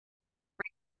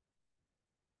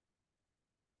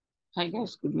Hi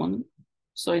guys, good morning.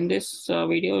 So in this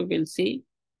video, we will see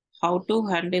how to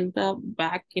handle the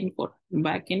back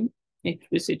in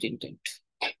explicit intent.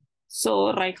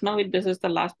 So right now, this is the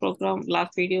last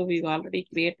video we've already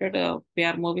created. We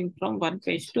are moving from one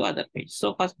page to other page.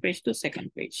 So first page to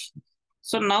second page.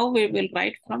 So now we will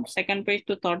write from second page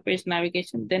to third page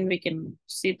navigation. Then we can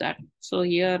see that. So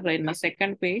here in the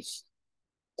second page,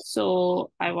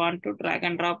 so I want to drag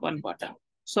and drop one button.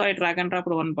 So I drag and drop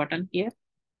one button here.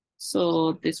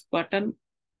 So this button,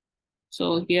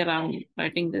 so here I'm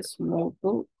writing this move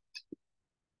to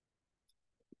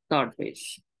third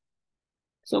page.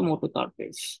 So move to third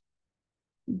page.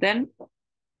 Then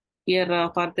here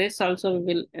for this also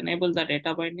we will enable the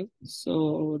data binding.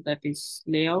 So that is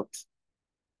layout.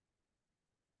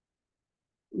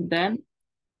 Then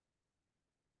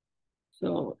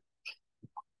so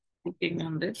clicking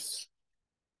on this.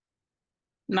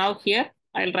 Now here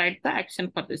I'll write the action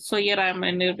for this. So here I'm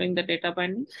enabling the data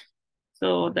binding.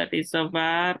 So that is a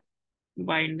var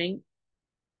binding.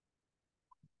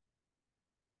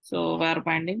 So var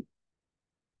binding.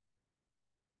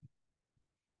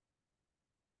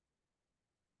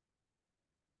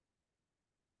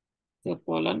 So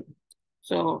colon.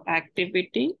 So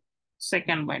activity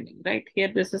second binding, right?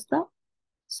 Here this is the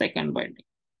second binding.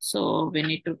 So we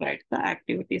need to write the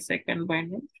activity second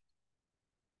binding.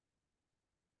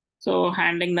 So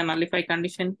handling the nullify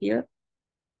condition here.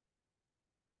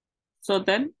 So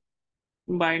then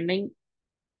binding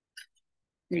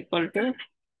equal to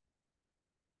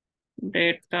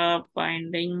data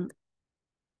binding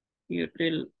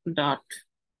util dot.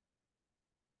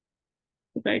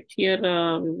 Right here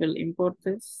we will import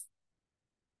this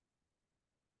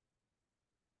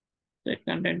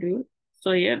content view.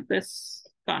 So here this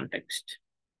context.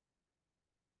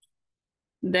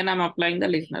 Then I'm applying the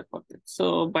listener for this.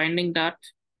 So binding dot.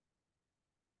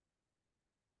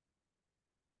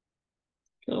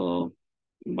 So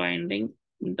binding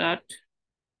dot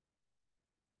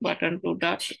button to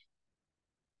dot.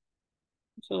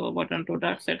 So button to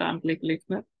dot set on click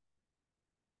listener.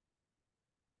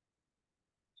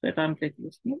 Set on click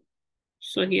listener.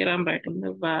 So here I'm writing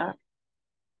the var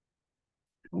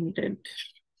content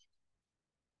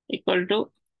equal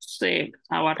to saved.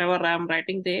 Whatever I'm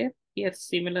writing there, here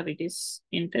similar it is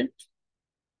intent.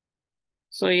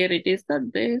 So here it is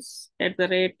the this at the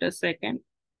rate second.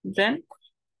 Then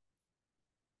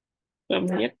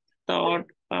from here third,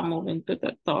 I'm moving to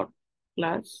the third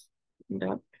class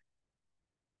dot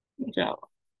Java.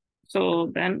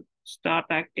 So then start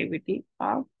activity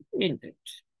of intent.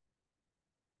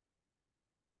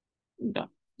 Done.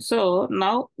 So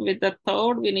now with the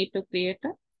third, we need to create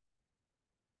a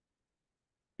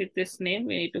with this name,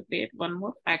 we need to create one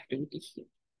more activity here.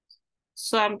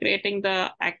 So I'm creating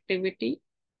the activity.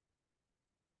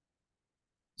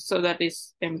 So that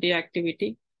is empty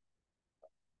activity.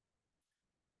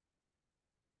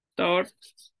 Third.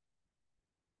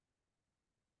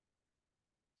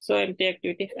 So empty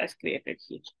activity has created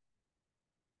here.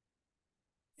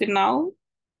 So now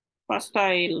first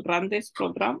I'll run this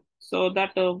program so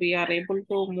that we are able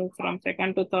to move from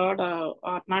second to third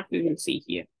or not, we will see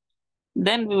here.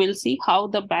 Then we will see how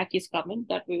the back is coming,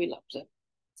 that we will observe.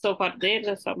 So for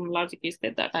there, some logic is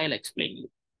there that I'll explain you.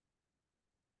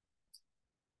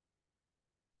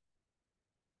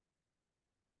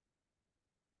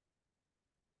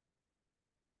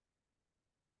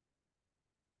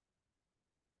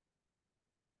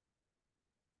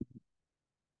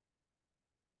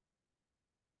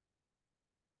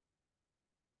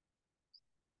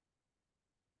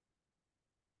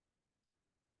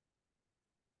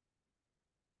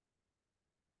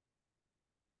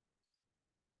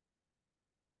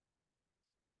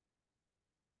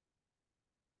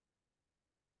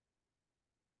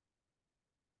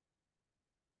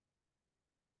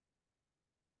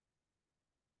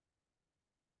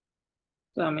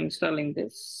 So I'm installing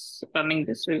this, running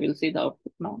this, we will see the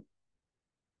output now.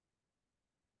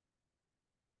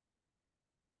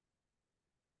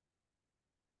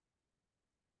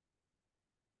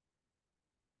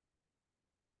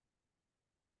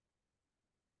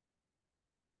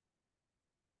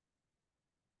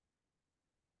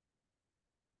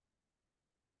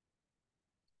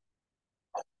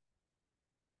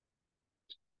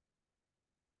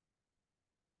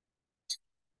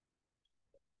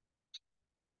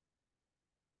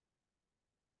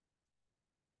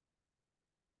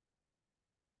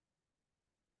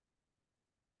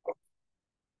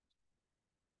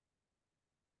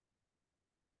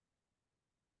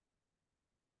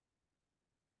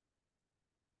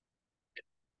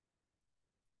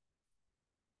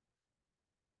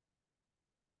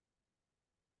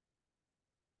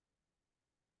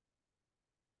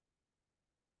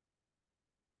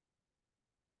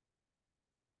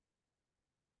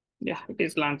 Yeah, it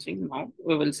is launching now.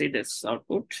 We will see this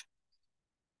output.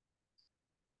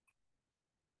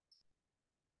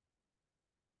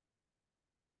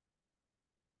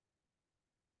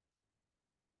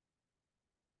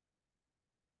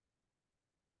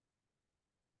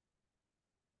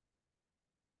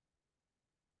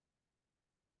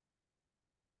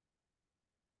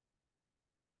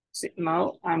 See,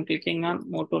 now I'm clicking on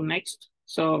move to next.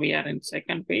 So we are in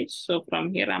second page. So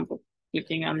from here, I'm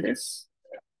clicking on this.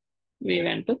 We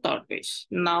went to third page.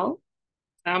 Now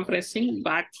I'm pressing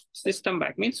back, system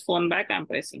back means phone back. I'm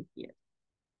pressing here.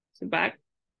 So back,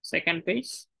 second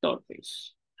page, third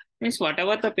page. Means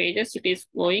whatever the pages it is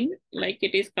going, like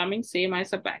it is coming same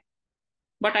as a back.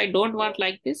 But I don't want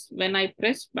like this. When I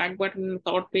press back button in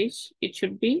third page, it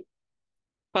should be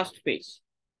first page.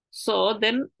 So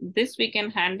then this we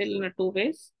can handle in a two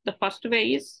ways. The first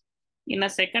way is in a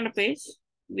second page,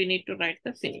 we need to write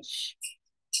the finish.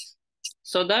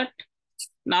 So that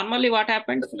normally what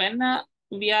happens when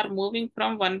we are moving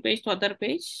from one page to other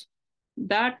page,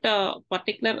 that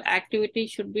particular activity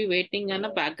should be waiting on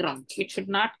a background. It should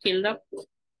not kill the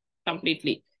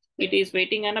completely. It is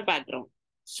waiting on a background.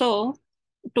 So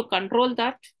to control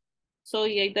that, so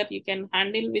either you can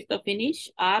handle with the finish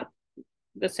or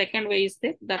the second way is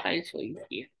that I'll show you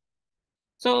here.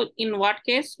 So in what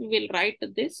case we will write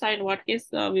this and what case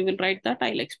we will write that,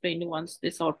 I'll explain you once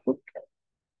this output.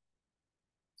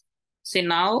 See,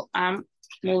 now I'm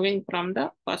moving from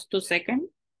the first to second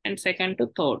and second to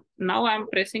third. Now I'm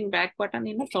pressing back button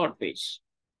in the third page.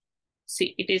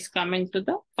 See, it is coming to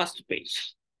the first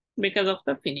page because of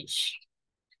the finish.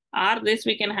 Or this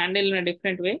we can handle in a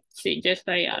different way. See, just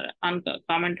I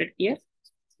commented here.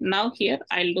 Now here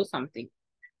I'll do something.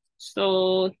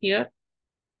 So here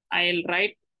I'll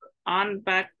write on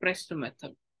back pressed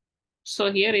method.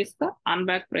 So here is the on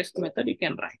back pressed method you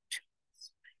can write.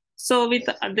 So with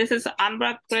this is on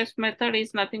back pressed method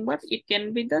is nothing but it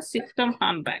can be the system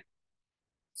on back.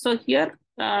 So here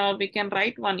we can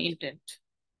write one intent.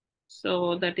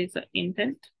 So that is the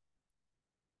intent.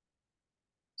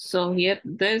 So here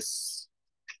this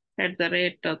at the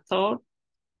rate third.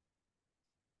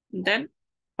 Then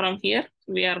from here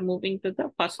we are moving to the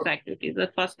first activity.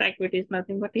 The first activity is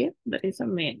nothing but here that is a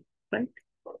main, right?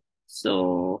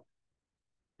 So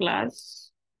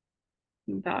class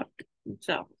dot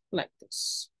job like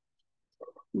this.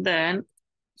 Then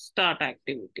start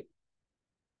activity.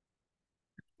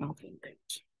 Okay, great.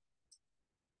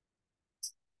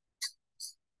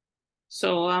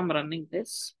 So I'm running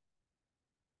this.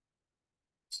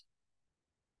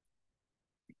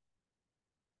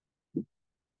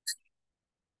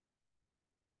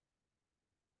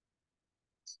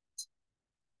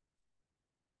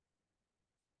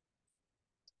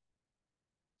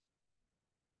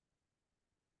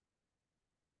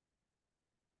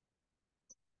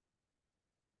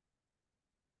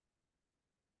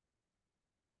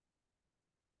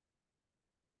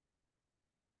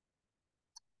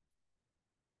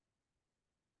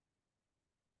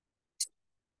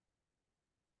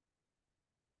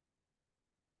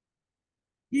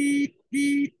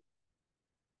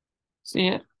 So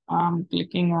here I'm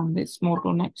clicking on this move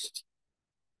to next.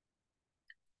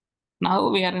 Now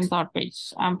we are in third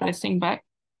page. I'm pressing back.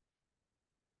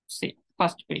 See,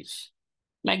 first page.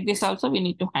 Like this also we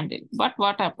need to handle. But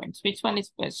what happens? Which one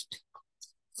is best?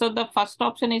 So the first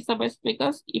option is the best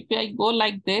because if I go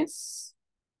like this,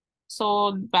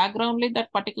 so backgroundly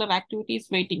that particular activity is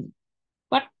waiting.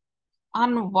 But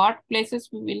on what places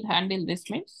we will handle this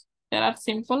means there are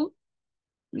simple,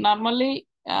 normally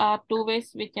two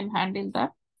ways we can handle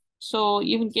that. So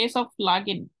in case of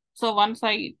login, so once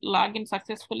I log in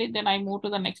successfully, then I move to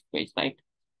the next page, right?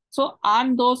 So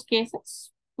on those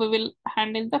cases, we will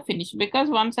handle the finish because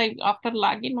after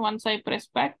login, once I press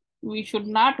back, we should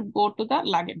not go to the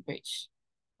login page.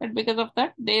 But because of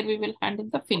that, there we will handle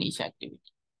the finish activity.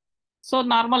 So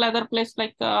normal other place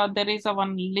like there is a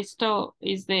one list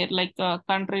is there like a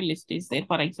country list is there,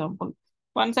 for example.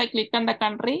 Once I click on the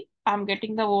country, I'm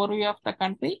getting the overview of the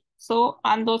country. So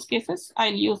on those cases,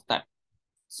 I'll use that.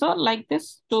 So like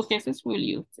this, two cases we'll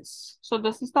use this. So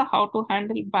this is the how to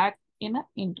handle back in a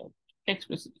intro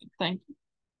explicitly. Thank you.